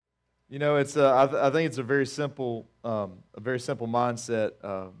I think it's a very simple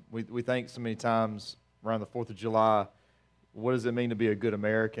mindset. We think so many times around the 4th of July, what does it mean to be a good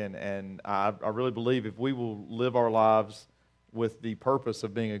American? And I really believe if we will live our lives with the purpose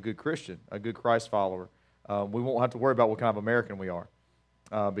of being a good Christian, a good Christ follower, we won't have to worry about what kind of American we are.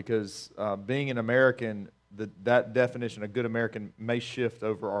 Because being an American, that definition, a good American, may shift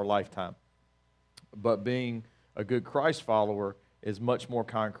over our lifetime. But being a good Christ follower is much more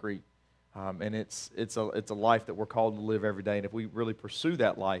concrete. And it's a life that we're called to live every day. And if we really pursue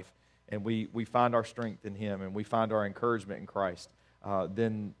that life and we find our strength in Him and we find our encouragement in Christ,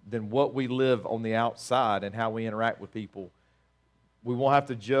 then what we live on the outside and how we interact with people, we won't have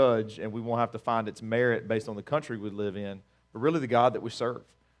to judge and we won't have to find its merit based on the country we live in, but really the God that we serve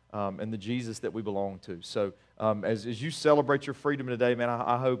and the Jesus that we belong to. So as you celebrate your freedom today, man,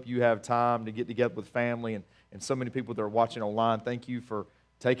 I hope you have time to get together with family and so many people that are watching online. Thank you for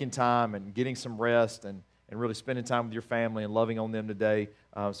taking time and getting some rest and really spending time with your family and loving on them today.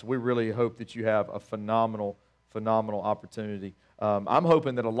 So we really hope that you have a phenomenal opportunity. I'm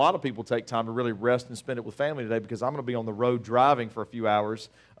hoping that a lot of people take time to really rest and spend it with family today because I'm going to be on the road driving for a few hours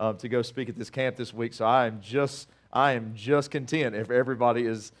to go speak at this camp this week. So I am just content if everybody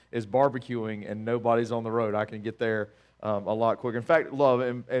is barbecuing and nobody's on the road. I can get there a lot quicker. In fact, love,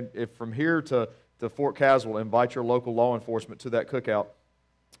 and if from here to Fort Caswell, invite your local law enforcement to that cookout.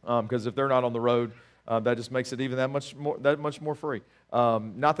 Because if they're not on the road, that just makes it even that much more free.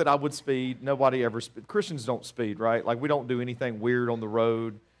 Not that I would speed. Nobody ever Christians don't speed, right? Like we don't do anything weird on the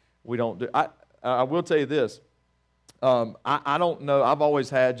road. We don't do. I will tell you this. I don't know. I've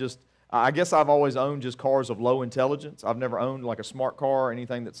always had just. I guess I've always owned just cars of low intelligence. I've never owned like a smart car or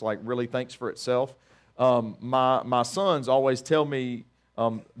anything that's like really thinks for itself. My sons always tell me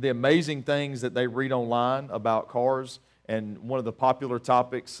the amazing things that they read online about cars. And one of the popular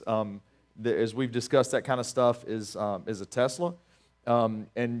topics, as we've discussed that kind of stuff, is a Tesla.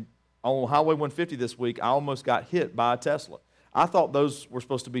 And on Highway 150 this week, I almost got hit by a Tesla. I thought those were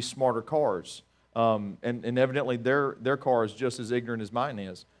supposed to be smarter cars. And evidently their car is just as ignorant as mine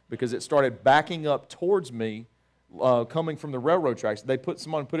is because it started backing up towards me coming from the railroad tracks.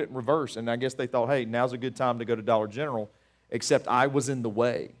 Someone put it in reverse, and I guess they thought, hey, now's a good time to go to Dollar General, except I was in the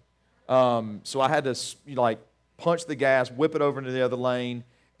way. So I had to punch the gas, whip it over into the other lane,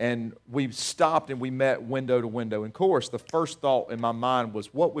 and we stopped and we met window to window. And of course, the first thought in my mind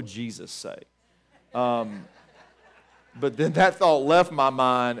was, what would Jesus say? But then that thought left my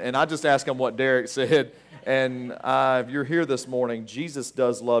mind, and I just asked him what Derek said. And if you're here this morning, Jesus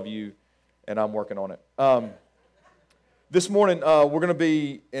does love you, and I'm working on it. This morning, we're going to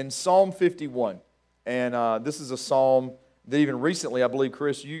be in Psalm 51. And this is a psalm that even recently, I believe,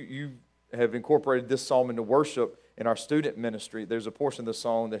 Chris, you have incorporated this psalm into worship in our student ministry. There's a portion of the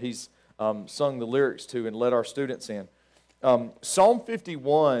song that he's sung the lyrics to and led our students in. Psalm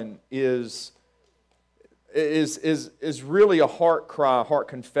 51 is really a heart cry, heart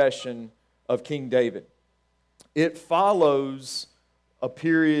confession of King David. It follows a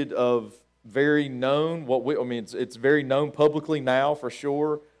period of very known, it's very known publicly now for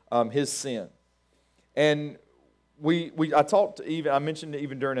sure, his sin. And I mentioned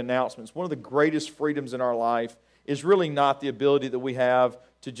even during announcements, one of the greatest freedoms in our life is really not the ability that we have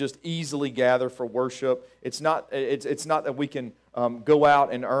to just easily gather for worship. It's not that we can go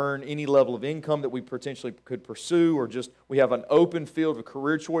out and earn any level of income that we potentially could pursue, or just we have an open field of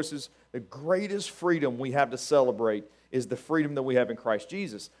career choices. The greatest freedom we have to celebrate is the freedom that we have in Christ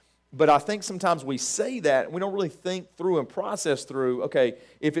Jesus. But I think sometimes we say that, and we don't really think through and process through, okay,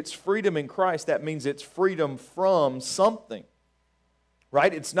 if it's freedom in Christ, that means it's freedom from something,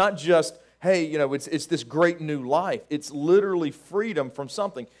 right? It's not just, hey, it's this great new life. It's literally freedom from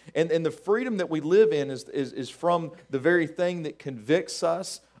something. And the freedom that we live in is from the very thing that convicts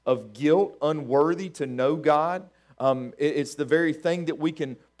us of guilt, unworthy to know God. It's the very thing that we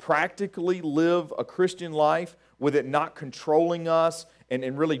can practically live a Christian life with it not controlling us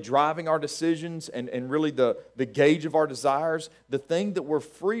and really driving our decisions and really the gauge of our desires. The thing that we're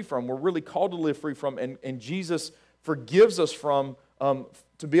free from, we're really called to live free from, and Jesus forgives us from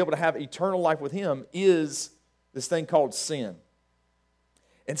to be able to have eternal life with Him, is this thing called sin.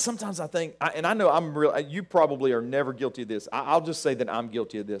 And sometimes I think, and I know you probably are never guilty of this. I'll just say that I'm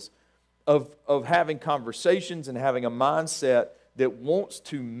guilty of this, of having conversations and having a mindset that wants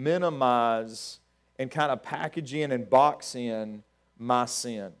to minimize and kind of package in and box in my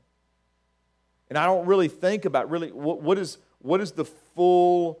sin. And I don't really think about what is the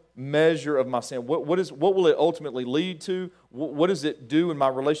full measure of my sin? What will it ultimately lead to? What does it do in my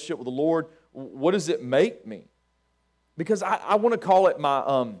relationship with the Lord? What does it make me? Because I want to call it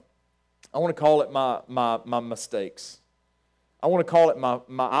I want to call it my mistakes. I want to call it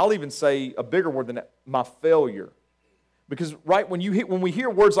I'll even say a bigger word than that, my failure. Because when we hear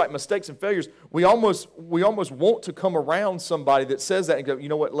words like mistakes and failures, we almost want to come around somebody that says that and go, you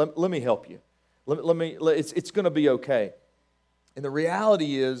know what, let me help you. It's going to be okay. And the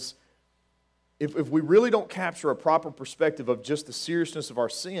reality is, if we really don't capture a proper perspective of just the seriousness of our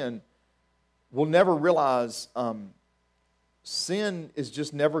sin, we'll never realize sin is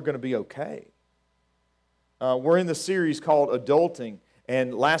just never going to be okay. We're in the series called Adulting.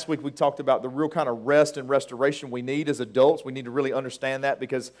 And last week we talked about the real kind of rest and restoration we need as adults. We need to really understand that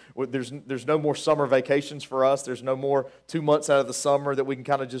because there's no more summer vacations for us. There's no more 2 months out of the summer that we can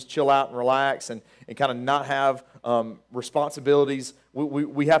kind of just chill out and relax and kind of not have responsibilities.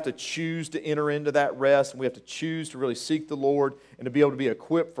 We have to choose to enter into that rest, and we have to choose to really seek the Lord and to be able to be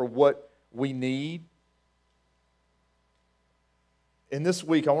equipped for what we need. And this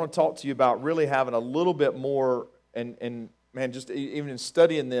week I want to talk to you about really having a little bit more and man, just even in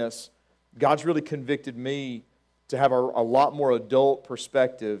studying this, God's really convicted me to have a lot more adult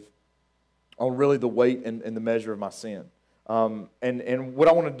perspective on really the weight and the measure of my sin. And what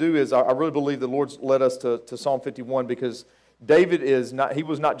I want to do is I really believe the Lord's led us to Psalm 51 because David he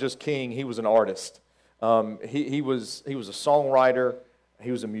was not just king, he was an artist. He was a songwriter,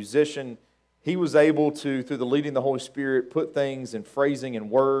 he was a musician. He was able to, through the leading of the Holy Spirit, put things in phrasing and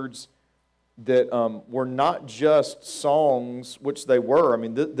words that were not just songs, which they were. I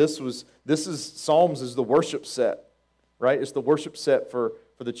mean, Psalms is the worship set, right? It's the worship set for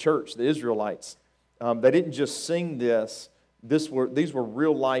the church, the Israelites. They didn't just sing this. These were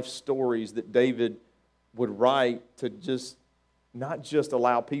real life stories that David would write to just not just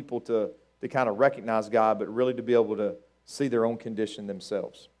allow people to kind of recognize God, but really to be able to see their own condition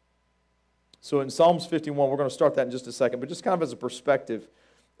themselves. So in Psalms 51, we're going to start that in just a second, but just kind of as a perspective,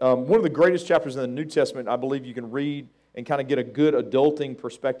 one of the greatest chapters in the New Testament I believe you can read and kind of get a good adulting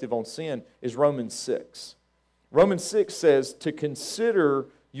perspective on sin is Romans 6. Romans 6 says to consider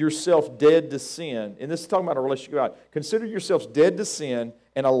yourself dead to sin. And this is talking about a relationship with God. Consider yourselves dead to sin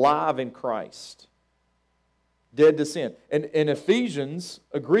and alive in Christ. Dead to sin. And Ephesians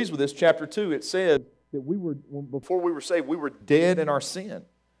agrees with this. Chapter 2, it said that before we were saved, we were dead in our sin.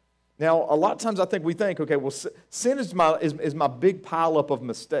 Now, a lot of times I think we think, okay, well, sin is my big pileup of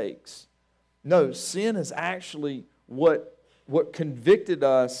mistakes. No, sin is actually what convicted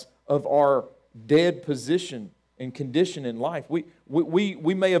us of our dead position and condition in life. We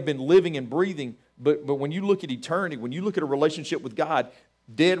may have been living and breathing, but when you look at eternity, when you look at a relationship with God,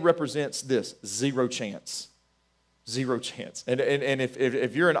 dead represents this, zero chance. Zero chance. And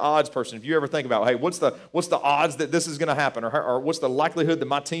if you're an odds person, if you ever think about, hey, what's the odds that this is going to happen, or what's the likelihood that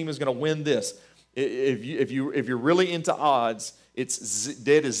my team is going to win this? If you're really into odds, it's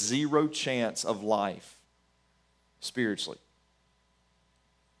dead is zero chance of life spiritually.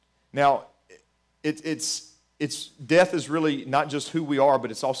 Now, it's death is really not just who we are,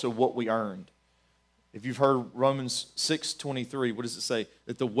 but it's also what we earned. If you've heard Romans 6:23, what does it say?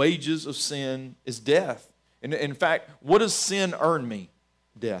 That the wages of sin is death. And in fact, what does sin earn me?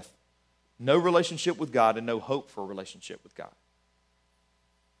 Death. No relationship with God and no hope for a relationship with God.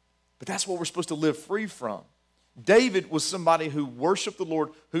 But that's what we're supposed to live free from. David was somebody who worshiped the Lord,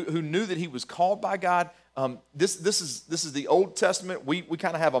 who knew that he was called by God. This is the Old Testament. We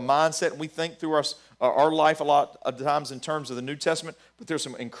kind of have a mindset, and we think through our life a lot of times in terms of the New Testament, but there's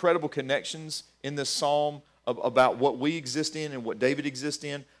some incredible connections in this psalm about what we exist in and what David exists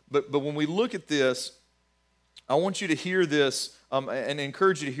in. But when we look at this, I want you to hear this and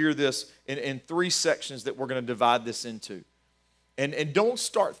encourage you to hear this in three sections that we're going to divide this into. And don't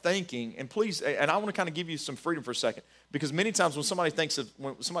start thinking, and please, and I want to kind of give you some freedom for a second, because many times when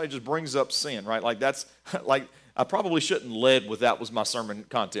somebody just brings up sin, right, like that's, like I probably shouldn't lead with that was my sermon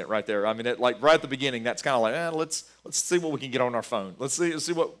content right there. I mean, like right at the beginning, that's kind of like, let's see what we can get on our phone. Let's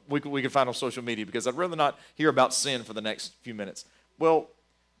see what we can find on social media, because I'd rather not hear about sin for the next few minutes. Well,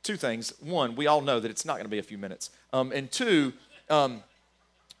 two things. One, we all know that it's not going to be a few minutes. And two,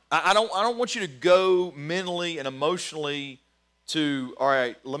 I don't want you to go mentally and emotionally to, all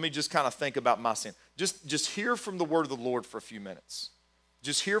right, let me just kind of think about my sin. Just hear from the word of the Lord for a few minutes.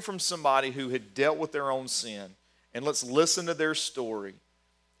 Just hear from somebody who had dealt with their own sin, and let's listen to their story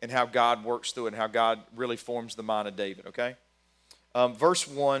and how God works through it and how God really forms the mind of David, okay? Verse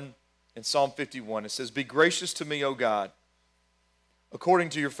 1 in Psalm 51, it says, "Be gracious to me, O God, according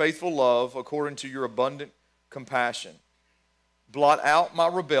to your faithful love, according to your abundant compassion. Blot out my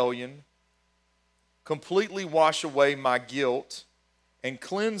rebellion, completely wash away my guilt, and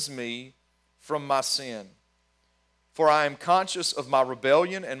cleanse me from my sin. For I am conscious of my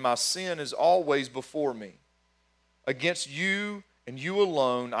rebellion, and my sin is always before me. Against you and you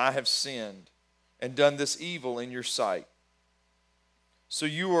alone I have sinned and done this evil in your sight. So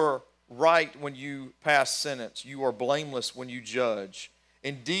you are right when you pass sentence. You are blameless when you judge.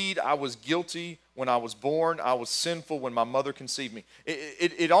 Indeed, I was guilty when I was born. I was sinful when my mother conceived me.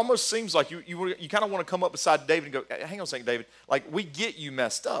 It almost seems like you kind of want to come up beside David and go, hang on a second, David. Like, we get you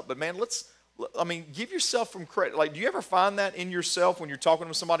messed up, but man, give yourself some credit. Like, do you ever find that in yourself when you're talking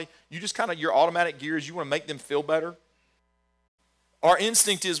to somebody? You just kind of, your automatic gear is you want to make them feel better. Our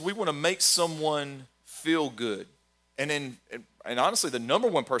instinct is we want to make someone feel good. And honestly, the number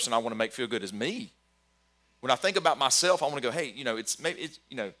one person I want to make feel good is me. When I think about myself, I want to go, hey,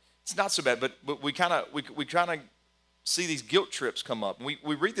 it's not so bad. But we kind of see these guilt trips come up. And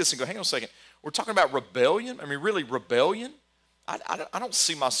we read this and go, hang on a second. We're talking about rebellion. I mean, really, rebellion. I don't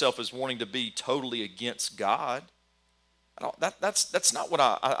see myself as wanting to be totally against God. That's not that's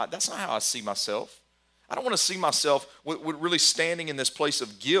not how I see myself. I don't want to see myself with really standing in this place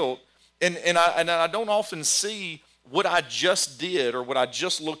of guilt, and I don't often see what I just did or what I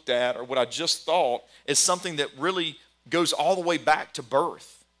just looked at or what I just thought as something that really goes all the way back to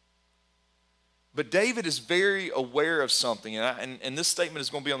birth. But David is very aware of something, and this statement is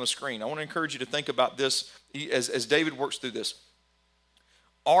going to be on the screen. I want to encourage you to think about this as David works through this.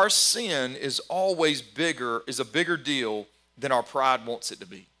 Our sin is always a bigger deal than our pride wants it to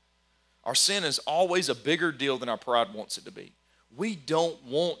be. Our sin is always a bigger deal than our pride wants it to be. We don't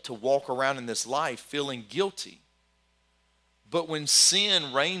want to walk around in this life feeling guilty. But when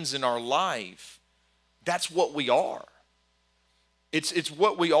sin reigns in our life, that's what we are. It's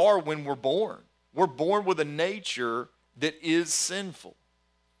what we are when we're born. We're born with a nature that is sinful.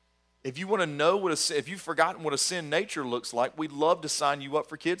 If you want to know if you've forgotten what a sin nature looks like, we'd love to sign you up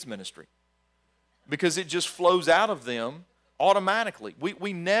for kids ministry because it just flows out of them automatically.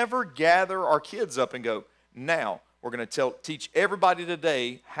 We never gather our kids up and go, now we're going to teach everybody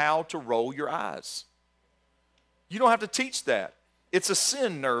today how to roll your eyes. You don't have to teach that. It's a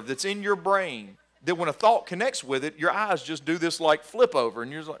sin nerve that's in your brain that when a thought connects with it, your eyes just do this like flip over,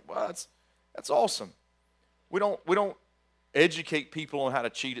 and you're just like, well, that's awesome. We don't educate people on how to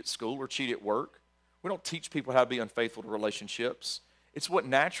cheat at school or cheat at work. We don't teach people how to be unfaithful to relationships. It's what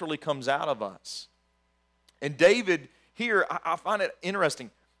naturally comes out of us. And David here, I find it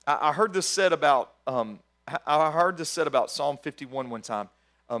interesting. I heard this said about Psalm 51 one time.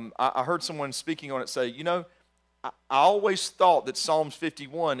 I heard someone speaking on it say, I always thought that Psalms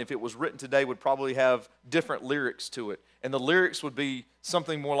 51, if it was written today, would probably have different lyrics to it. And the lyrics would be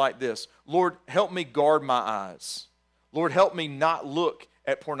something more like this. Lord, help me guard my eyes. Lord, help me not look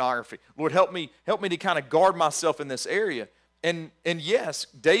at pornography. Lord, help me to kind of guard myself in this area. And yes,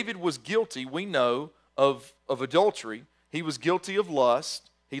 David was guilty, we know, of adultery. He was guilty of lust.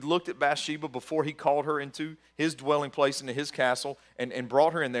 He looked at Bathsheba before he called her into his dwelling place, into his castle, and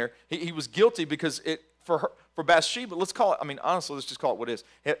brought her in there. He was guilty because for Bathsheba, let's just call it what it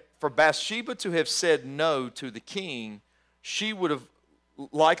is. For Bathsheba to have said no to the king, she would have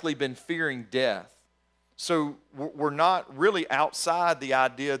likely been fearing death. So we're not really outside the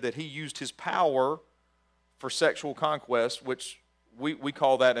idea that he used his power for sexual conquest, which we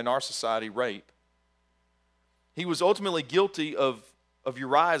call that in our society rape. He was ultimately guilty of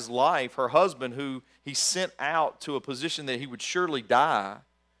Uriah's life, her husband, who he sent out to a position that he would surely die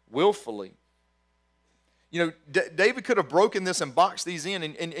willfully. David could have broken this and boxed these in,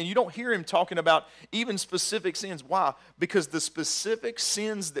 and you don't hear him talking about even specific sins. Why? Because the specific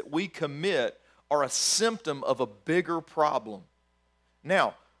sins that we commit are a symptom of a bigger problem.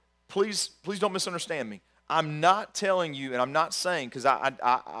 Now, please don't misunderstand me. I'm not telling you, and I'm not saying, because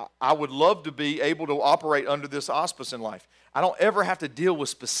I would love to be able to operate under this auspice in life. I don't ever have to deal with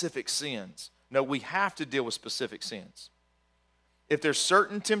specific sins. No, we have to deal with specific sins. If there's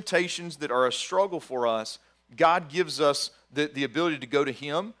certain temptations that are a struggle for us, God gives us the ability to go to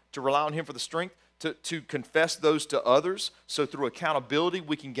Him, to rely on Him for the strength, to confess those to others. So through accountability,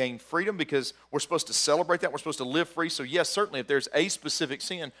 we can gain freedom because we're supposed to celebrate that. We're supposed to live free. So yes, certainly if there's a specific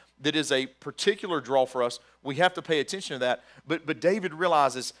sin that is a particular draw for us, we have to pay attention to that. But David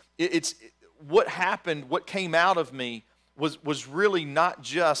realizes what happened, what came out of me was really not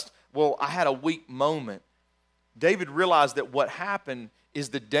just, well, I had a weak moment. David realized that what happened is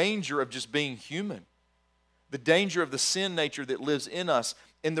the danger of just being human, the danger of the sin nature that lives in us,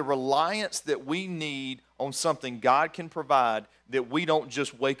 and the reliance that we need on something God can provide that we don't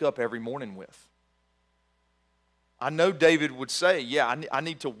just wake up every morning with. I know David would say, yeah, I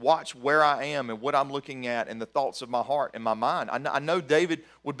need to watch where I am and what I'm looking at and the thoughts of my heart and my mind. I know David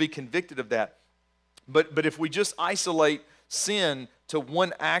would be convicted of that. But if we just isolate sin to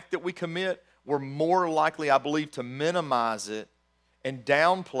one act that we commit, we're more likely, I believe, to minimize it and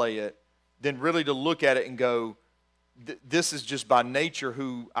downplay it than really to look at it and go, this is just by nature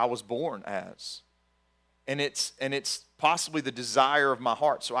who I was born as. And it's possibly the desire of my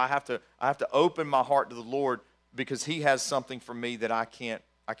heart. So I have to open my heart to the Lord because He has something for me that I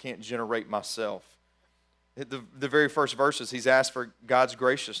can't generate myself. The very first verses, he's asked for God's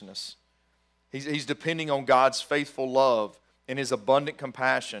graciousness. He's depending on God's faithful love and His abundant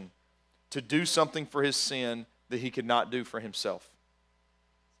compassion to do something for his sin that he could not do for himself.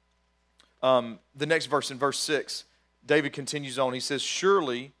 The next verse, in verse 6, David continues on. He says,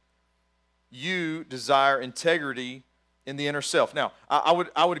 surely you desire integrity in the inner self. Now, I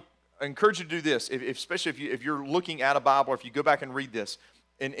would encourage you to do this, especially if you're looking at a Bible, or if you go back and read this.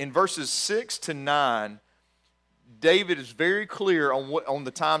 In verses 6 to 9, David is very clear on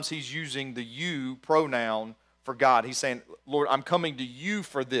the times he's using the you pronoun for God. He's saying, Lord, I'm coming to you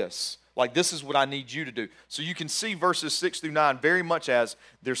for this. Like, this is what I need you to do. So you can see verses 6 through 9 very much as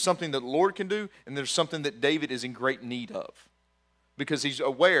there's something that the Lord can do, and there's something that David is in great need of. Because he's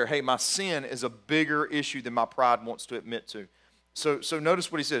aware, hey, my sin is a bigger issue than my pride wants to admit to. So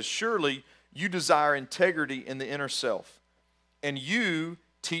notice what he says. Surely you desire integrity in the inner self, and you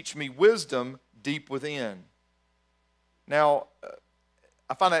teach me wisdom deep within. Now,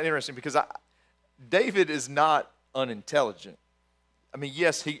 I find that interesting because David is not unintelligent. I mean,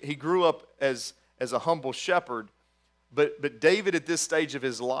 yes, he grew up as a humble shepherd, but David at this stage of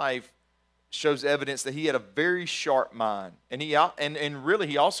his life shows evidence that he had a very sharp mind. And really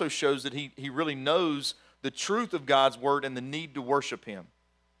he also shows that he really knows the truth of God's word and the need to worship him.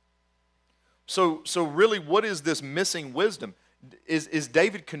 So really, what is this missing wisdom? Is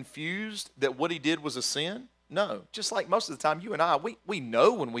David confused that what he did was a sin? No. Just like most of the time, you and I, we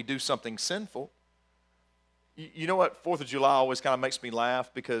know when we do something sinful. You know what? 4th of July always kind of makes me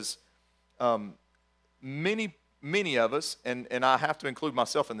laugh because many of us, and I have to include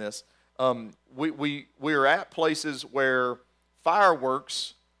myself in this, we are at places where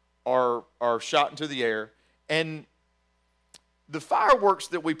fireworks are shot into the air, and the fireworks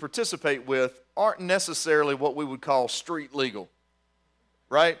that we participate with aren't necessarily what we would call street legal,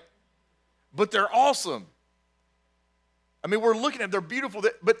 right? But they're awesome. I mean, we're looking at, they're beautiful,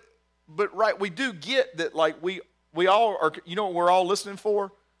 but right, we do get that, like, we all are, you know what we're all listening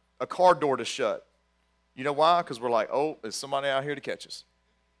for? A car door to shut. You know why? Because we're like, oh, there's somebody out here to catch us.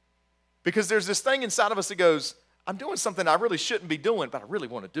 Because there's this thing inside of us that goes, I'm doing something I really shouldn't be doing, but I really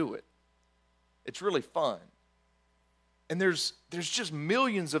want to do it. It's really fun. And there's just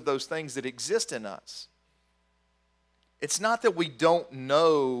millions of those things that exist in us. It's not that we don't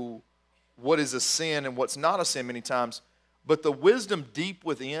know what is a sin and what's not a sin many times, but the wisdom deep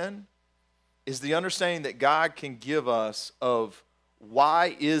within is the understanding that God can give us of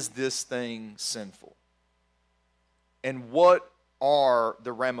why is this thing sinful? And what are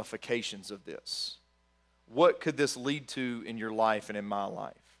the ramifications of this? What could this lead to in your life and in my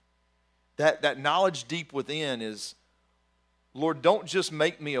life? That knowledge deep within is, Lord, don't just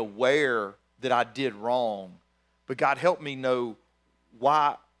make me aware that I did wrong, but God, help me know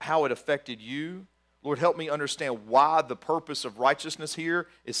how it affected you. Lord, help me understand why the purpose of righteousness here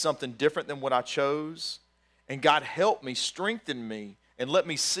is something different than what I chose. And God, help me, strengthen me, and let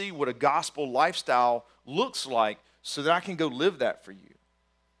me see what a gospel lifestyle looks like so that I can go live that for you.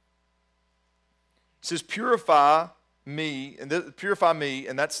 It says, purify me, and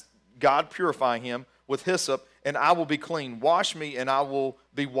that's God purifying him with hyssop, and I will be clean. Wash me, and I will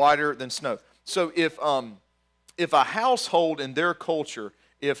be whiter than snow. So if a household in their culture,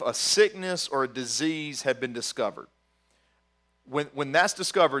 if a sickness or a disease had been discovered, when that's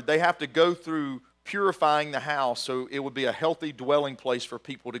discovered, they have to go through purifying the house so it would be a healthy dwelling place for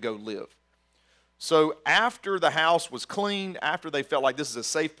people to go live. So after the house was cleaned, after they felt like this is a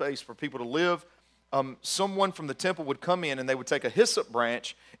safe place for people to live, someone from the temple would come in and they would take a hyssop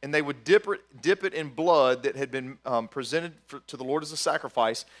branch and they would dip it in blood that had been presented to the Lord as a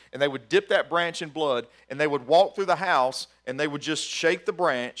sacrifice, and they would dip that branch in blood, and they would walk through the house and they would just shake the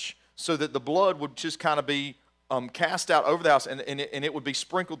branch so that the blood would just kind of be cast out over the house, and it would be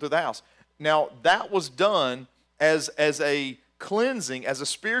sprinkled through the house. Now, that was done as a cleansing, as a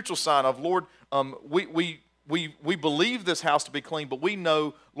spiritual sign of, Lord, we believe this house to be clean, but we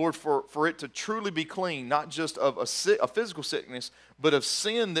know, Lord, for it to truly be clean, not just of a physical sickness, but of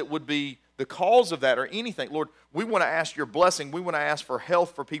sin that would be the cause of that or anything. Lord, we want to ask your blessing. We want to ask for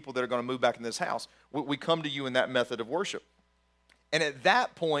health for people that are going to move back in this house. We come to you in that method of worship. And at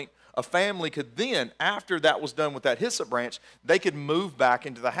that point, a family could then, after that was done with that hyssop branch, they could move back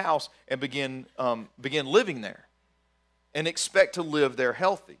into the house and begin living there and expect to live there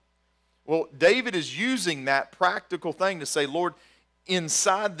healthy. Well, David is using that practical thing to say, Lord,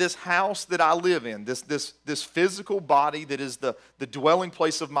 inside this house that I live in, this physical body that is the dwelling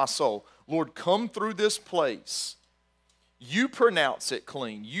place of my soul, Lord, come through this place. You pronounce it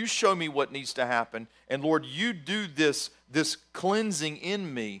clean. You show me what needs to happen. And Lord, you do this cleansing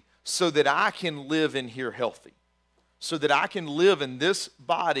in me so that I can live in here healthy. So that I can live in this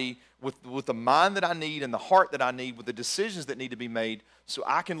body with the mind that I need and the heart that I need, with the decisions that need to be made, so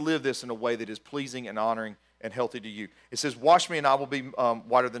I can live this in a way that is pleasing and honoring and healthy to you. It says, wash me and I will be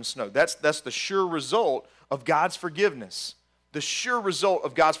whiter than snow. That's the sure result of God's forgiveness. The sure result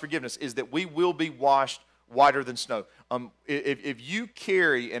of God's forgiveness is that we will be washed whiter than snow. If you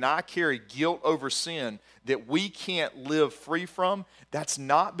carry and I carry guilt over sin that we can't live free from, that's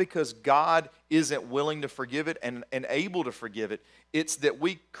not because God isn't willing to forgive it and able to forgive it. It's that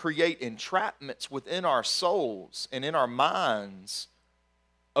we create entrapments within our souls and in our minds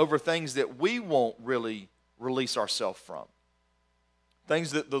over things that we won't really release ourselves from.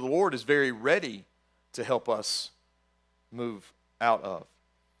 Things that the Lord is very ready to help us move out of. It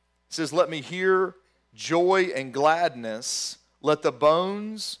says, let me hear joy and gladness. Let the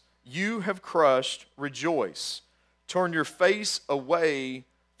bones you have crushed rejoice. Turn your face away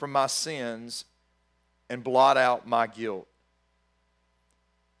from my sins and blot out my guilt.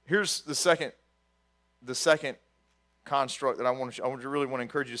 Here's the second construct that I really want to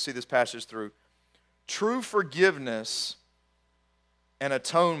encourage you to see this passage through. True forgiveness and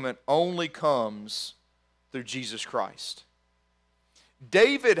atonement only comes through Jesus Christ.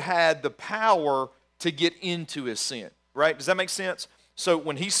 David had the power to get into his sin, right? Does that make sense? So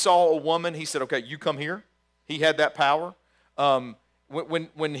when he saw a woman, he said, okay, you come here. He had that power.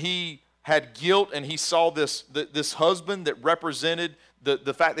 When he had guilt and he saw this husband that represented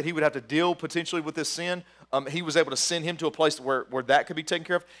the fact that he would have to deal potentially with this sin, he was able to send him to a place where that could be taken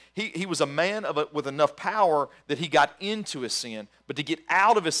care of. He was a man with enough power that he got into his sin, but to get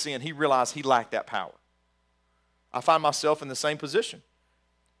out of his sin, he realized he lacked that power. I find myself in the same position.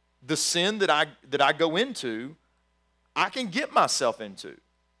 The sin that I go into, I can get myself into.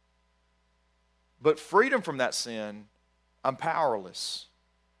 But freedom from that sin, I'm powerless,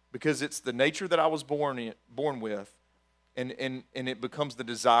 because it's the nature that I was born with, and it becomes the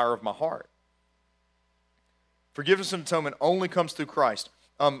desire of my heart. Forgiveness and atonement only comes through Christ.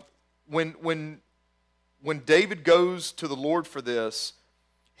 When David goes to the Lord for this,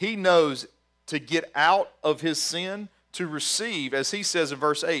 he knows to get out of his sin, to receive, as he says in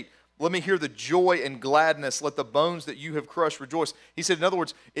verse 8, let me hear the joy and gladness. Let the bones that you have crushed rejoice. He said, in other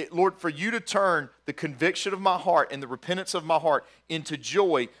words, Lord, for you to turn the conviction of my heart and the repentance of my heart into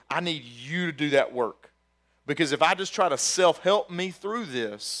joy, I need you to do that work. Because if I just try to self-help me through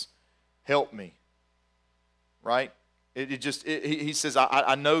this, help me. Right? He says,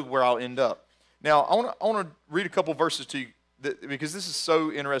 I know where I'll end up. Now, I want to read a couple verses to you, because this is so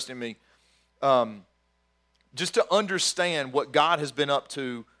interesting to me. Just to understand what God has been up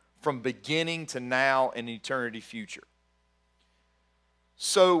to from beginning to now and eternity future.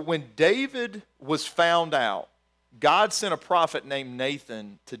 So when David was found out, God sent a prophet named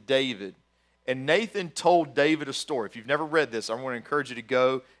Nathan to David, and Nathan told David a story. If you've never read this, I want to encourage you to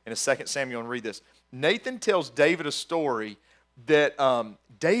go in 2 Samuel and read this. Nathan tells David a story that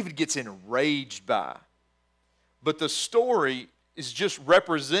David gets enraged by. But the story is just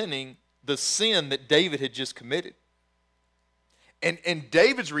representing the sin that David had just committed. And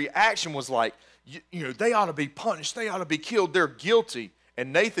David's reaction was like, you know, they ought to be punished. They ought to be killed. They're guilty.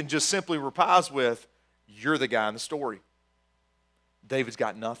 And Nathan just simply replies with, you're the guy in the story. David's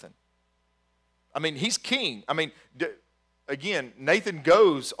got nothing. I mean, he's king. I mean, again, Nathan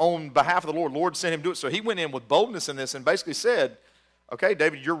goes on behalf of the Lord. Lord sent him to do it. So he went in with boldness in this and basically said, okay,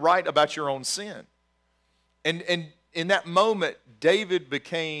 David, you're right about your own sin. And in that moment, David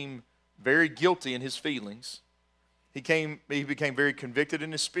became very guilty in his feelings. He became very convicted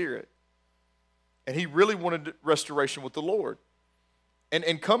in his spirit. And he really wanted restoration with the Lord.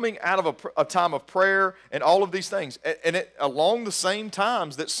 And coming out of a time of prayer and all of these things, and along the same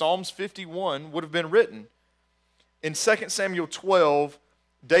times that Psalms 51 would have been written, in 2 Samuel 12,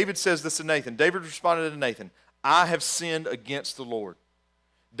 David says this to Nathan. David responded to Nathan, I have sinned against the Lord.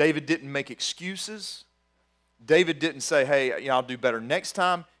 David didn't make excuses. David didn't say, hey, I'll do better next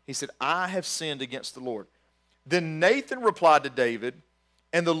time. He said, I have sinned against the Lord. Then Nathan replied to David,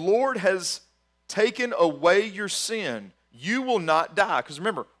 and the Lord has taken away your sin. You will not die. Because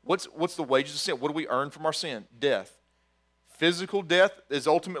remember, what's the wages of sin? What do we earn from our sin? Death. physical death is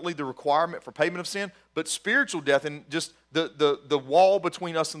ultimately the requirement for payment of sin, but spiritual death and just the wall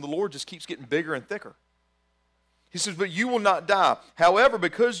between us and the Lord just keeps getting bigger and thicker. He says, but you will not die. However,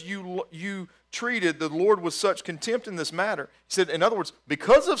 because you treated the Lord with such contempt in this matter, he said, in other words,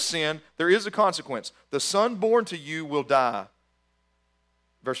 because of sin, there is a consequence. The son born to you will die.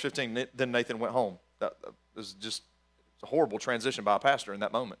 Verse 15, then Nathan went home. That was just a horrible transition by a pastor in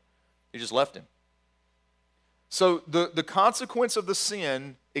that moment. He just left him. So the consequence of the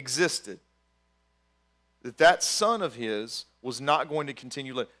sin existed. That son of his was not going to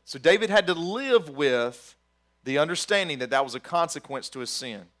continue living. So David had to live with the understanding that that was a consequence to his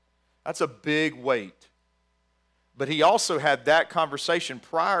sin. That's a big weight. But he also had that conversation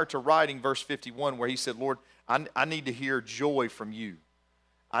prior to writing verse 51 where he said, Lord, I need to hear joy from you.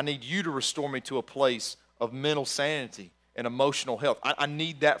 I need you to restore me to a place of mental sanity and emotional health. I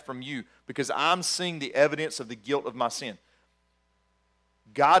need that from you because I'm seeing the evidence of the guilt of my sin.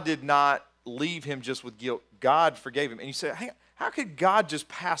 God did not leave him just with guilt. God forgave him. And you say, hey, how could God just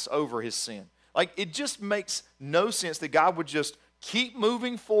pass over his sin? Like, it just makes no sense that God would just keep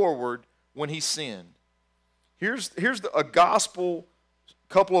moving forward when he sinned. Here's a gospel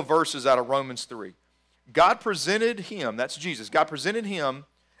couple of verses out of Romans 3. God presented him, that's Jesus, God presented him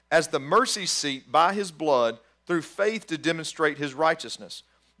as the mercy seat by his blood through faith to demonstrate his righteousness.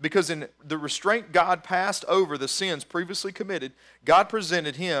 Because in the restraint God passed over the sins previously committed, God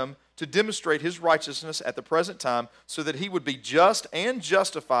presented him to demonstrate his righteousness at the present time so that he would be just and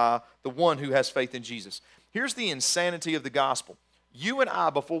justify the one who has faith in Jesus. Here's the insanity of the gospel. You and I,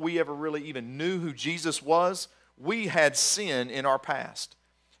 before we ever really even knew who Jesus was, we had sin in our past.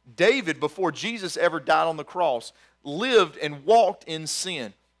 David, before Jesus ever died on the cross, lived and walked in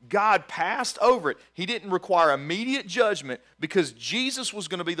sin. God passed over it. He didn't require immediate judgment because Jesus was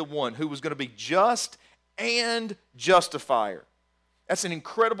going to be the one who was going to be just and justifier. That's an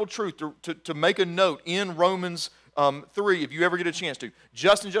incredible truth to make a note in Romans 3 if you ever get a chance to.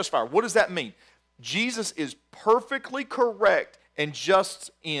 Just and justifier. What does that mean? Jesus is perfectly correct and just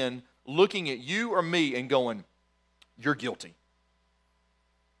in looking at you or me and going, you're guilty.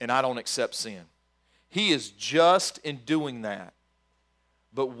 And I don't accept sin. He is just in doing that.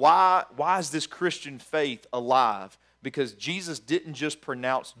 But why is this Christian faith alive? Because Jesus didn't just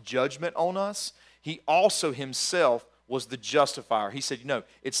pronounce judgment on us. He also himself was the justifier. He said, no,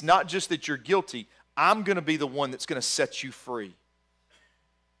 it's not just that you're guilty. I'm going to be the one that's going to set you free.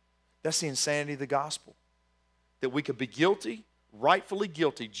 That's the insanity of the gospel. That we could be guilty, rightfully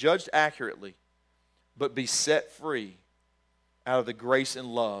guilty, judged accurately, but be set free out of the grace and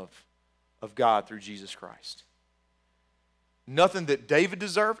love of God through Jesus Christ. Nothing that David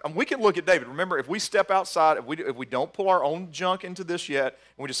deserved. And we can look at David. Remember, if we step outside, if we don't pull our own junk into this yet,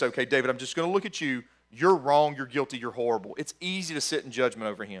 and we just say, okay, David, I'm just going to look at you. You're wrong, you're guilty, you're horrible. It's easy to sit in judgment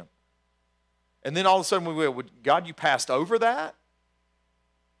over him. And then all of a sudden we will, God, you passed over that?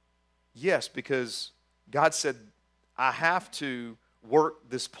 Yes, because God said, I have to work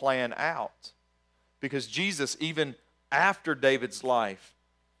this plan out. Because Jesus, even after David's life,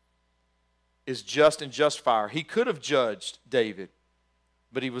 is just and justifier. He could have judged David,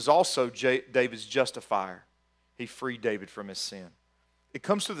 but he was also David's justifier. He freed David from his sin. It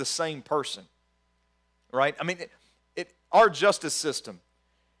comes through the same person, right? I mean, our justice system,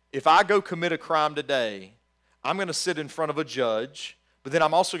 if I go commit a crime today, I'm going to sit in front of a judge, but then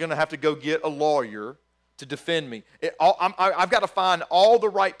I'm also going to have to go get a lawyer to defend me. I've got to find all the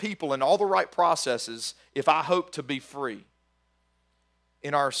right people and all the right processes if I hope to be free.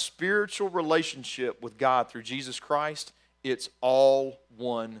 In our spiritual relationship with God through Jesus Christ, it's all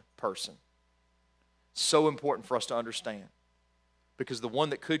one person. So important for us to understand. Because the one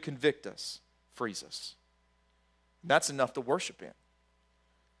that could convict us frees us. That's enough to worship in.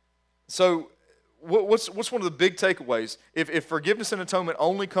 So, what's one of the big takeaways? If forgiveness and atonement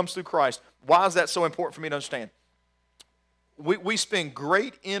only comes through Christ, why is that so important for me to understand? We spend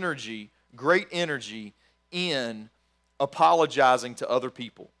great energy in apologizing to other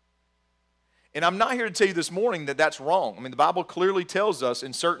people. And I'm not here to tell you this morning that that's wrong. I mean, the Bible clearly tells us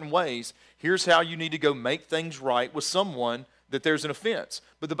in certain ways, here's how you need to go make things right with someone that there's an offense.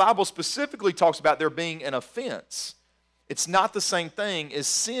 But the Bible specifically talks about there being an offense. It's not the same thing as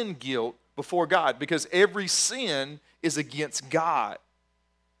sin guilt before God, because every sin is against God.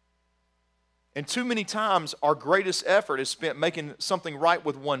 And too many times our greatest effort is spent making something right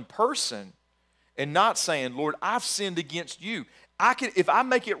with one person and not saying, Lord, I've sinned against you. If I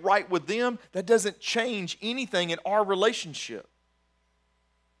make it right with them, that doesn't change anything in our relationship.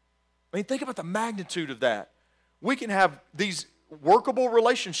 I mean, think about the magnitude of that. We can have these workable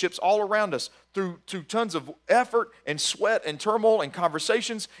relationships all around us through tons of effort and sweat and turmoil and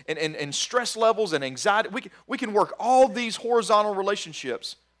conversations and stress levels and anxiety. We can work all these horizontal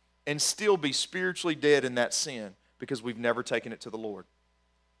relationships and still be spiritually dead in that sin because we've never taken it to the Lord.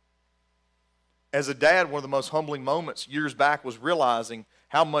 As a dad, one of the most humbling moments years back was realizing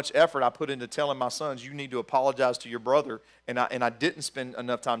how much effort I put into telling my sons, you need to apologize to your brother, and I didn't spend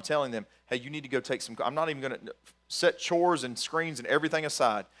enough time telling them, hey, you need to go take some, I'm not even going to set chores and screens and everything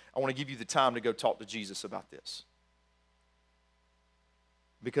aside. I want to give you the time to go talk to Jesus about this.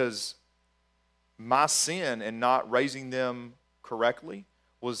 Because my sin in not raising them correctly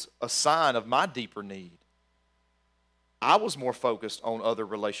was a sign of my deeper need. I was more focused on other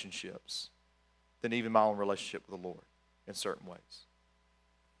relationships than even my own relationship with the Lord in certain ways.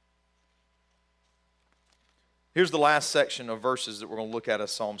 Here's the last section of verses that we're going to look at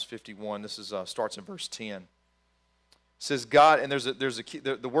as Psalms 51. This is starts in verse 10. It says God, and there's a key,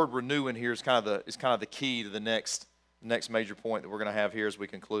 the word renew in here is kind of the key to the next major point that we're going to have here as we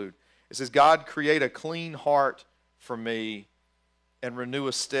conclude. It says, God, create a clean heart for me and renew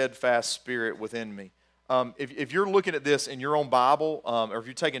a steadfast spirit within me. If you're looking at this in your own Bible, or if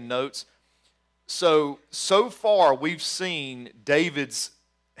you're taking notes, so far we've seen David's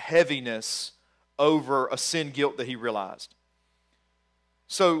heaviness over a sin guilt that he realized.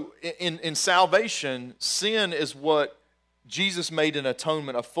 So in salvation, sin is what Jesus made an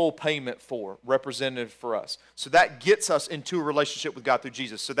atonement, a full payment for, represented for us. So that gets us into a relationship with God through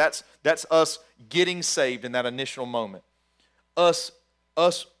Jesus. So that's us getting saved in that initial moment. Us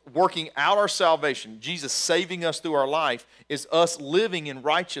working out our salvation, Jesus saving us through our life, is us living in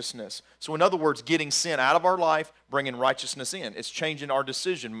righteousness. So in other words, getting sin out of our life, bringing righteousness in. It's changing our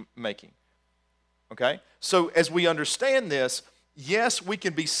decision making. Okay? So as we understand this, yes, we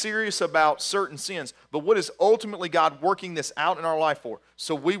can be serious about certain sins, but what is ultimately God working this out in our life for?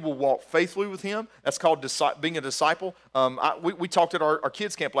 So we will walk faithfully with Him. That's called being a disciple. We talked at our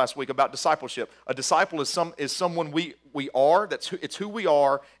kids' camp last week about discipleship. A disciple is someone we are. It's who we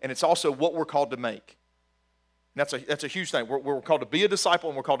are, and it's also what we're called to make. And that's a huge thing. We're called to be a disciple,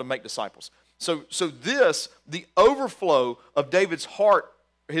 and we're called to make disciples. So the overflow of David's heart,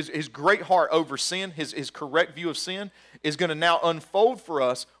 his great heart over sin, his correct view of sin, is going to now unfold for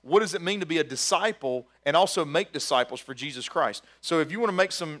us. What does it mean to be a disciple and also make disciples for Jesus Christ? So if you want to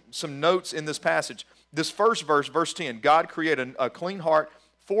make some notes in this passage, this first verse, verse 10, God create a clean heart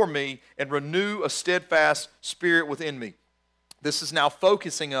for me and renew a steadfast spirit within me. This is now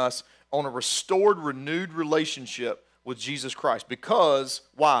focusing us on a restored, renewed relationship with Jesus Christ. Because,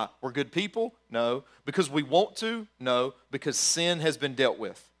 why? We're good people? No. Because we want to? No. Because sin has been dealt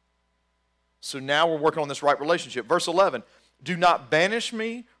with. So now we're working on this right relationship. Verse 11, do not banish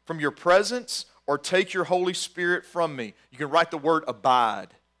me from your presence or take your Holy Spirit from me. You can write the word abide.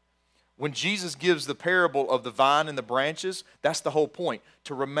 When Jesus gives the parable of the vine and the branches, that's the whole point,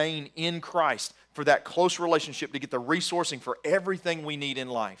 to remain in Christ, for that close relationship, to get the resourcing for everything we need in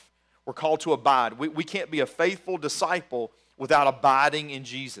life. We're called to abide. We can't be a faithful disciple without abiding in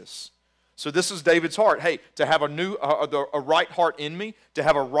Jesus. So this is David's heart. Hey, to have a right heart in me, to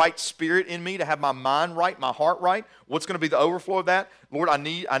have a right spirit in me, to have my mind right, my heart right. What's going to be the overflow of that? Lord, I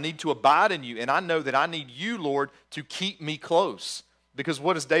need to abide in you, and I know that I need you, Lord, to keep me close. Because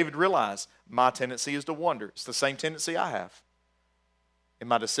what does David realize? My tendency is to wander. It's the same tendency I have. In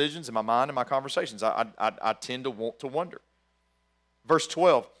my decisions, in my mind, in my conversations, I tend to want to wander. Verse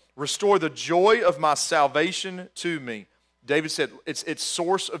 12, restore the joy of my salvation to me. David said it's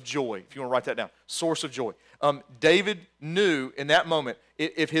source of joy. If you want to write that down, source of joy. David knew in that moment,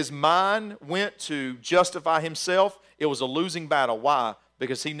 if his mind went to justify himself, it was a losing battle. Why?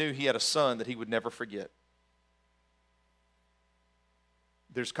 Because he knew he had a son that he would never forget.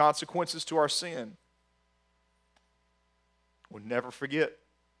 There's consequences to our sin. We'll never forget.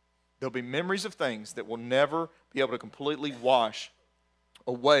 There'll be memories of things that we'll never be able to completely wash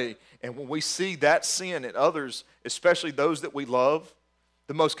away. And when we see that sin in others, especially those that we love,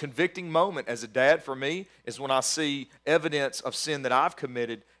 the most convicting moment as a dad for me is when I see evidence of sin that I've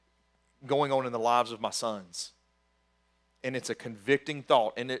committed going on in the lives of my sons. And it's a convicting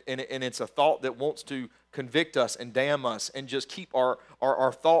thought, and it's a thought that wants to convict us and damn us and just keep our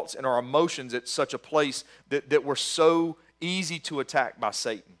thoughts and our emotions at such a place that we're so easy to attack by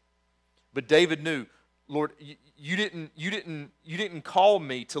Satan. But David knew, Lord, you didn't call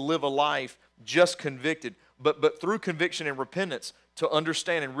me to live a life just convicted, but through conviction and repentance to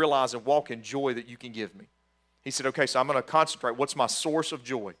understand and realize and walk in joy that you can give me. He said, okay, so I'm going to concentrate. What's my source of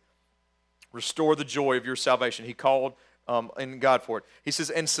joy? Restore the joy of your salvation. He called in God for it. He says,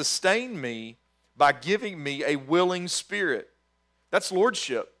 and sustain me by giving me a willing spirit. That's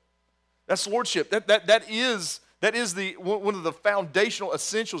lordship. That's lordship. That is one of the foundational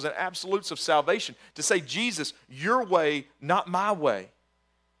essentials and absolutes of salvation. To say, Jesus, your way, not my way.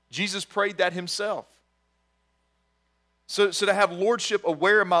 Jesus prayed that himself. So to have lordship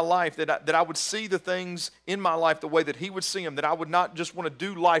aware in my life, that I would see the things in my life the way that he would see them, that I would not just want to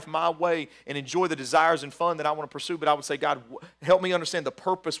do life my way and enjoy the desires and fun that I want to pursue, but I would say, God, help me understand the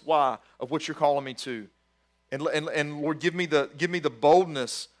purpose why of what you're calling me to. And Lord, give me the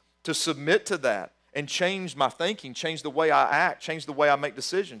boldness to submit to that and change my thinking, change the way I act, change the way I make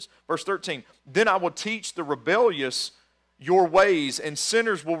decisions. Verse 13, then I will teach the rebellious your ways, and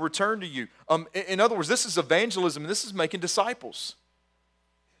sinners will return to you. In other words, this is evangelism, and this is making disciples.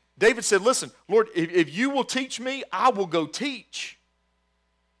 David said, listen, Lord, if you will teach me, I will go teach.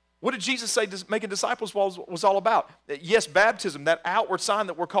 What did Jesus say making disciples was all about? Yes, baptism, that outward sign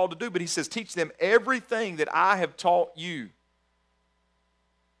that we're called to do, but he says, teach them everything that I have taught you.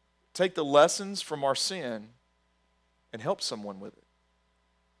 Take the lessons from our sin and help someone with it.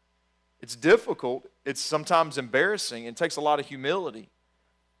 It's difficult. It's sometimes embarrassing. It takes a lot of humility.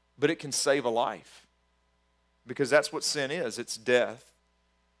 But it can save a life. Because that's what sin is. It's death.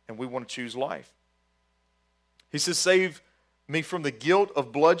 And we want to choose life. He says, save me from the guilt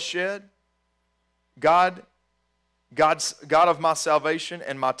of bloodshed. God of my salvation,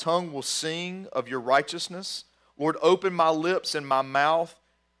 and my tongue will sing of your righteousness. Lord, open my lips, and my mouth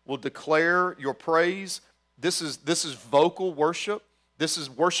will declare your praise. This is vocal worship. This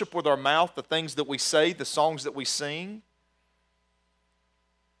is worship with our mouth, the things that we say, the songs that we sing.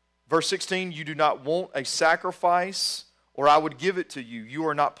 Verse 16, you do not want a sacrifice, or I would give it to you. You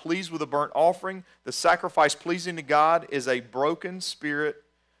are not pleased with a burnt offering. The sacrifice pleasing to God is a broken spirit.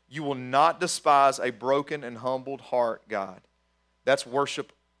 You will not despise a broken and humbled heart, God. That's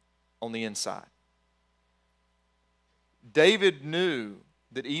worship on the inside. David knew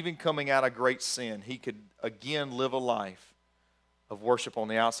that even coming out of great sin, he could again live a life of worship on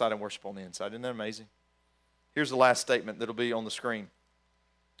the outside and worship on the inside. Isn't that amazing? Here's the last statement that'll be on the screen.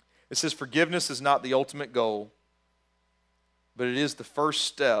 It says, forgiveness is not the ultimate goal, but it is the first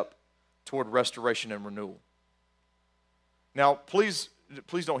step toward restoration and renewal. Now, please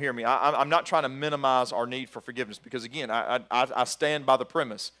don't hear me. I'm not trying to minimize our need for forgiveness because, again, I stand by the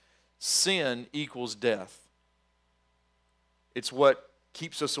premise. Sin equals death. It's what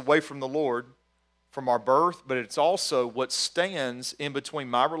keeps us away from the Lord from our birth, but it's also what stands in between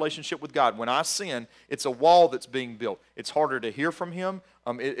my relationship with God. When I sin, it's a wall that's being built. It's harder to hear from him.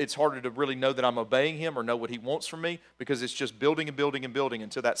 It's harder to really know that I'm obeying him or know what he wants from me because it's just building and building and building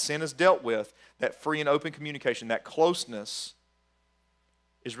until that sin is dealt with, that free and open communication, that closeness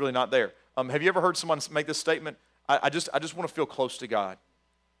is really not there. Have you ever heard someone make this statement? I just want to feel close to God.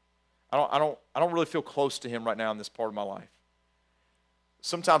 I don't really feel close to him right now in this part of my life.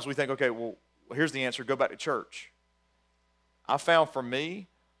 Sometimes we think, okay, well, here's the answer, go back to church. I found for me,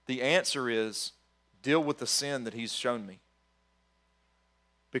 the answer is deal with the sin that he's shown me.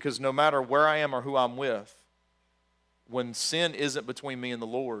 Because no matter where I am or who I'm with, when sin isn't between me and the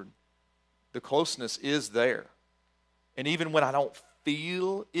Lord, the closeness is there. And even when I don't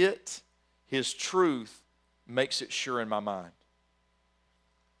feel it, his truth makes it sure in my mind.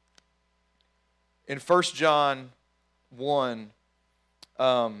 In 1 John 1,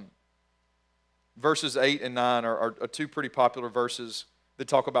 verses 8 and 9 are two pretty popular verses that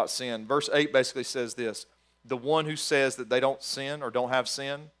talk about sin. Verse 8 basically says this: the one who says that they don't sin or don't have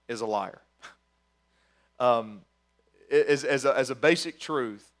sin is a liar. As a basic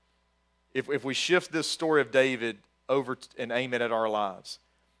truth, if we shift this story of David over and aim it at our lives,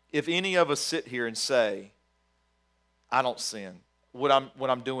 if any of us sit here and say, I don't sin, what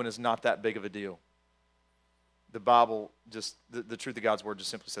I'm doing is not that big of a deal, the Bible just, the truth of God's word just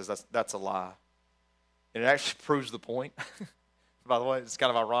simply says that's a lie. And it actually proves the point. By the way, it's kind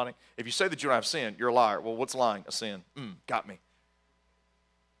of ironic. If you say that you don't have sin, you're a liar. Well, what's lying? A sin. Got me.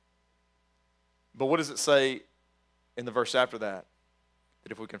 But what does it say in the verse after that?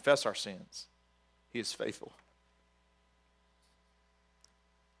 That if we confess our sins, he is faithful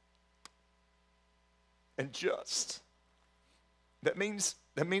and just. That means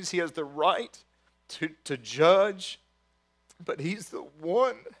he has the right to judge, but he's the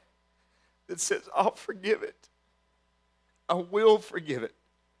one that says, I'll forgive it. I will forgive it.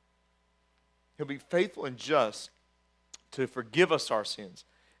 He'll be faithful and just to forgive us our sins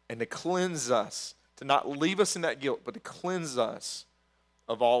and to cleanse us, to not leave us in that guilt, but to cleanse us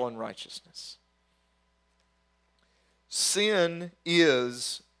of all unrighteousness. Sin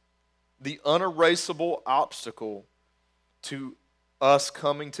is the unerasable obstacle to us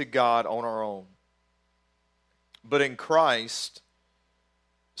coming to God on our own. But in Christ,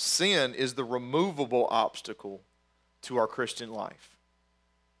 sin is the removable obstacle to our Christian life.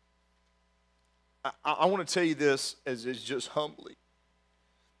 I want to tell you this as just humbly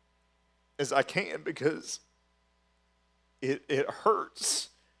as I can, because it hurts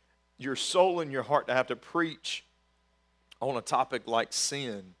your soul and your heart to have to preach on a topic like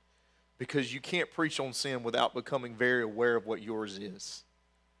sin, because you can't preach on sin without becoming very aware of what yours is.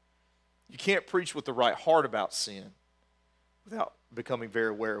 You can't preach with the right heart about sin without becoming very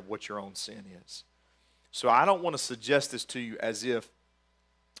aware of what your own sin is. So I don't want to suggest this to you as if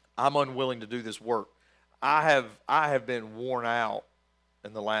I'm unwilling to do this work. I have been worn out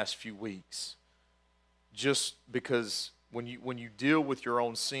in the last few weeks, just because when you deal with your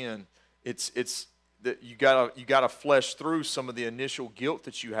own sin, it's that you gotta flesh through some of the initial guilt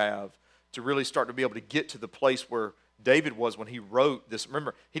that you have to really start to be able to get to the place where David was when he wrote this.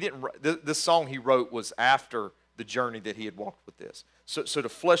 Remember, this song he wrote was after the journey that he had walked with this. So to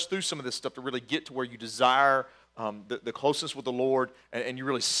flesh through some of this stuff, to really get to where you desire the closeness with the Lord, and you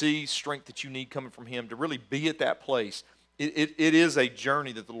really see strength that you need coming from Him, to really be at that place, it is a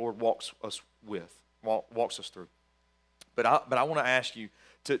journey that the Lord walks us through. But I want to ask you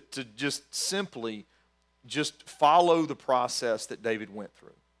to just simply just follow the process that David went through.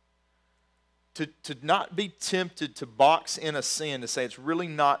 To not be tempted to box in a sin, to say it's really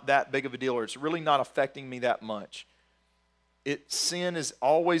not that big of a deal, or it's really not affecting me that much. Sin is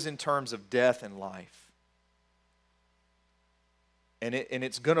always in terms of death and life. And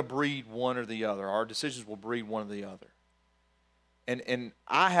it's going to breed one or the other. Our decisions will breed one or the other. And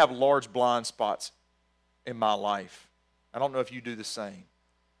I have large blind spots in my life. I don't know if you do the same.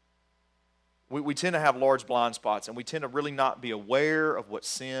 We tend to have large blind spots, and we tend to really not be aware of what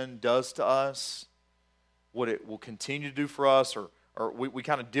sin does to us, what it will continue to do for us, or we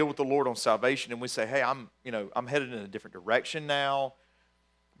kind of deal with the Lord on salvation, and we say, hey, I'm headed in a different direction now.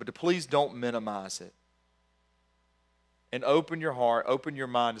 But please don't minimize it. And open your heart, open your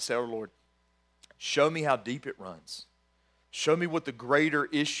mind to say, oh Lord, show me how deep it runs. Show me what the greater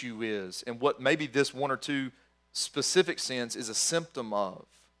issue is, and what maybe this one or two specific sins is a symptom of.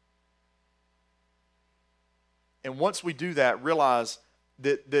 And once we do that, realize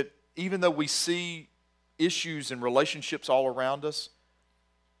that even though we see issues and relationships all around us,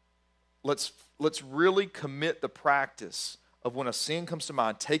 let's really commit the practice of, when a sin comes to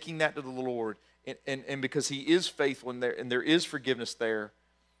mind, taking that to the Lord, and because He is faithful, and there is forgiveness there.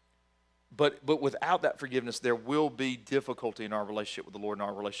 But without that forgiveness, there will be difficulty in our relationship with the Lord and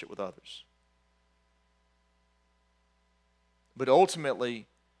our relationship with others. But ultimately,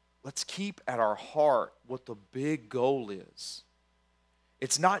 let's keep at our heart what the big goal is.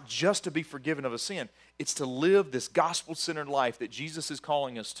 It's not just to be forgiven of a sin. It's to live this gospel-centered life that Jesus is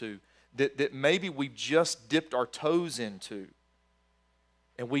calling us to, that maybe we've just dipped our toes into,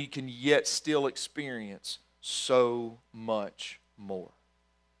 and we can yet still experience so much more.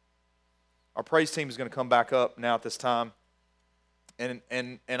 Our praise team is going to come back up now at this time. And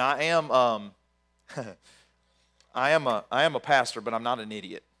I am I am a pastor, but I'm not an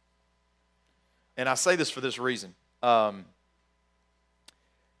idiot. And I say this for this reason. It's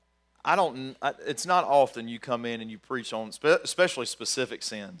not often you come in and you preach on, especially specific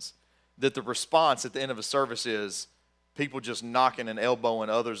sins, that the response at the end of a service is people just knocking and elbowing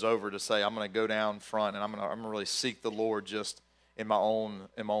others over to say, I'm going to go down front and I'm going to really seek the Lord just in my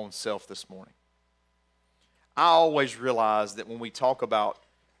own self this morning. I always realize that when we talk about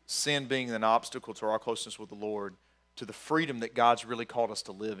sin being an obstacle to our closeness with the Lord, to the freedom that God's really called us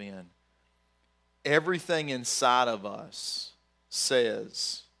to live in, everything inside of us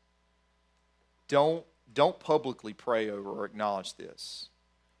says, don't publicly pray over or acknowledge this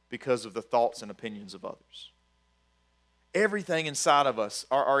because of the thoughts and opinions of others. Everything inside of us,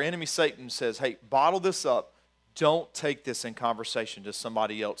 our enemy Satan says, hey, bottle this up. Don't take this in conversation to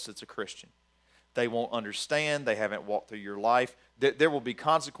somebody else that's a Christian. They won't understand. They haven't walked through your life. There will be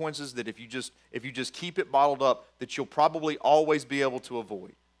consequences that if you just keep it bottled up, that you'll probably always be able to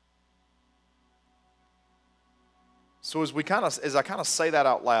avoid. So as I kind of say that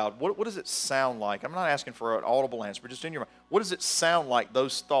out loud, what does it sound like? I'm not asking for an audible answer, but just in your mind, what does it sound like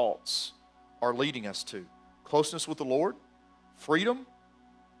those thoughts are leading us to? Closeness with the Lord? Freedom?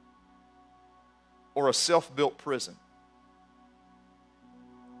 Or a self-built prison?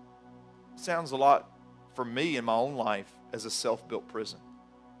 It sounds a lot for me in my own life as a self-built prison.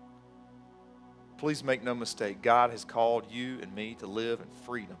 Please make no mistake, God has called you and me to live in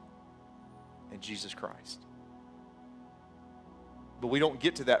freedom in Jesus Christ. But we don't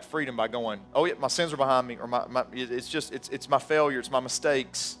get to that freedom by going, oh yeah, my sins are behind me, or it's my failure, it's my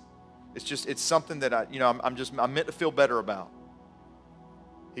mistakes. It's something that I'm meant to feel better about.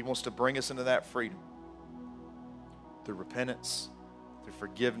 He wants to bring us into that freedom through repentance, through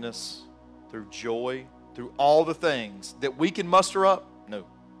forgiveness, through joy, through all the things that we can muster up.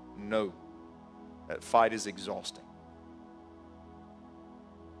 No. That fight is exhausting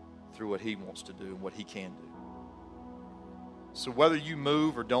through what He wants to do and what He can do. So whether you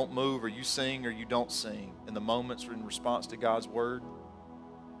move or don't move, or you sing or you don't sing, in the moments in response to God's word,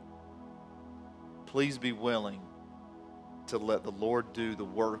 please be willing to let the Lord do the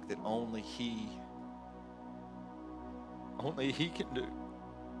work that only He can do,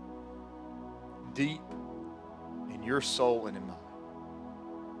 deep in your soul and in mine.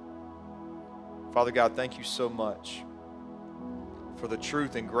 Father God, thank you so much for the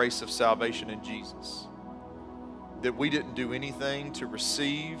truth and grace of salvation in Jesus. That we didn't do anything to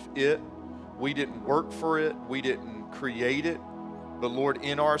receive it. We didn't work for it. We didn't create it. But Lord,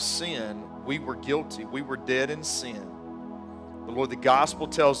 in our sin, we were guilty. We were dead in sin. But Lord, the gospel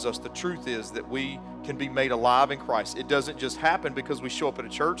tells us the truth is that we can be made alive in Christ. It doesn't just happen because we show up at a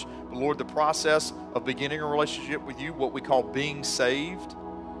church. But Lord, the process of beginning a relationship with you, what we call being saved,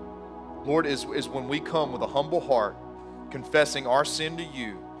 Lord, is when we come with a humble heart, confessing our sin to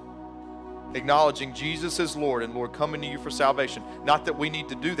you, acknowledging Jesus as Lord, and Lord, coming to you for salvation. Not that we need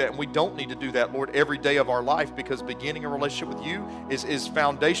to do that, and we don't need to do that, Lord, every day of our life, because beginning a relationship with you is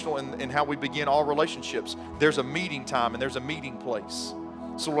foundational in how we begin all relationships. There's a meeting time and there's a meeting place.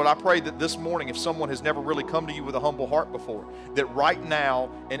 So Lord, I pray that this morning, if someone has never really come to you with a humble heart before, that right now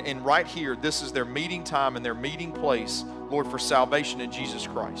and right here, this is their meeting time and their meeting place, Lord, for salvation in Jesus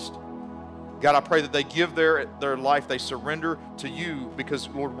Christ. God, I pray that they give their life, they surrender to you, because,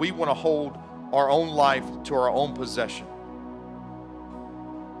 Lord, we want to hold our own life to our own possession.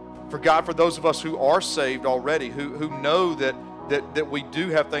 For God, for those of us who are saved already, who know that we do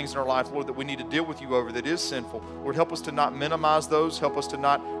have things in our life, Lord, that we need to deal with you over that is sinful, Lord, help us to not minimize those. Help us to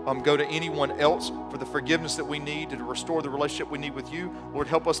not go to anyone else for the forgiveness that we need, to restore the relationship we need with you. Lord,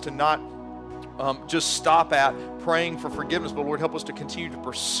 help us to not just stop at praying for forgiveness, but Lord, help us to continue to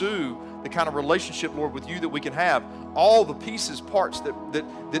pursue the kind of relationship, Lord, with you that we can have. All the pieces, parts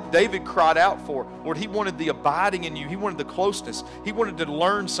that David cried out for. Lord, he wanted the abiding in you. He wanted the closeness. He wanted to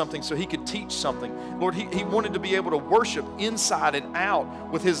learn something so he could teach something. Lord, he wanted to be able to worship inside and out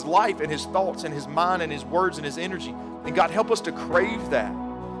with his life and his thoughts and his mind and his words and his energy. And God, help us to crave that.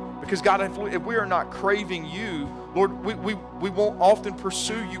 Because God, if we are not craving you, Lord, we won't often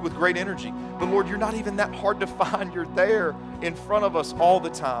pursue you with great energy. But Lord, you're not even that hard to find. You're there in front of us all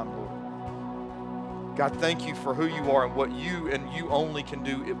the time, Lord. God, thank you for who you are and what you and you only can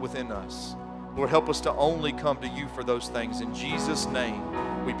do within us. Lord, help us to only come to you for those things. In Jesus' name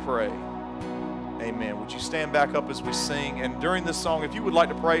we pray. Amen. Would you stand back up as we sing? And during this song, if you would like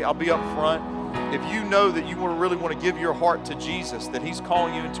to pray, I'll be up front. If you know that you really want to give your heart to Jesus, that he's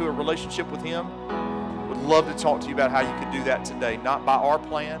calling you into a relationship with him, would love to talk to you about how you can do that today, not by our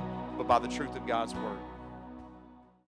plan, but by the truth of God's word.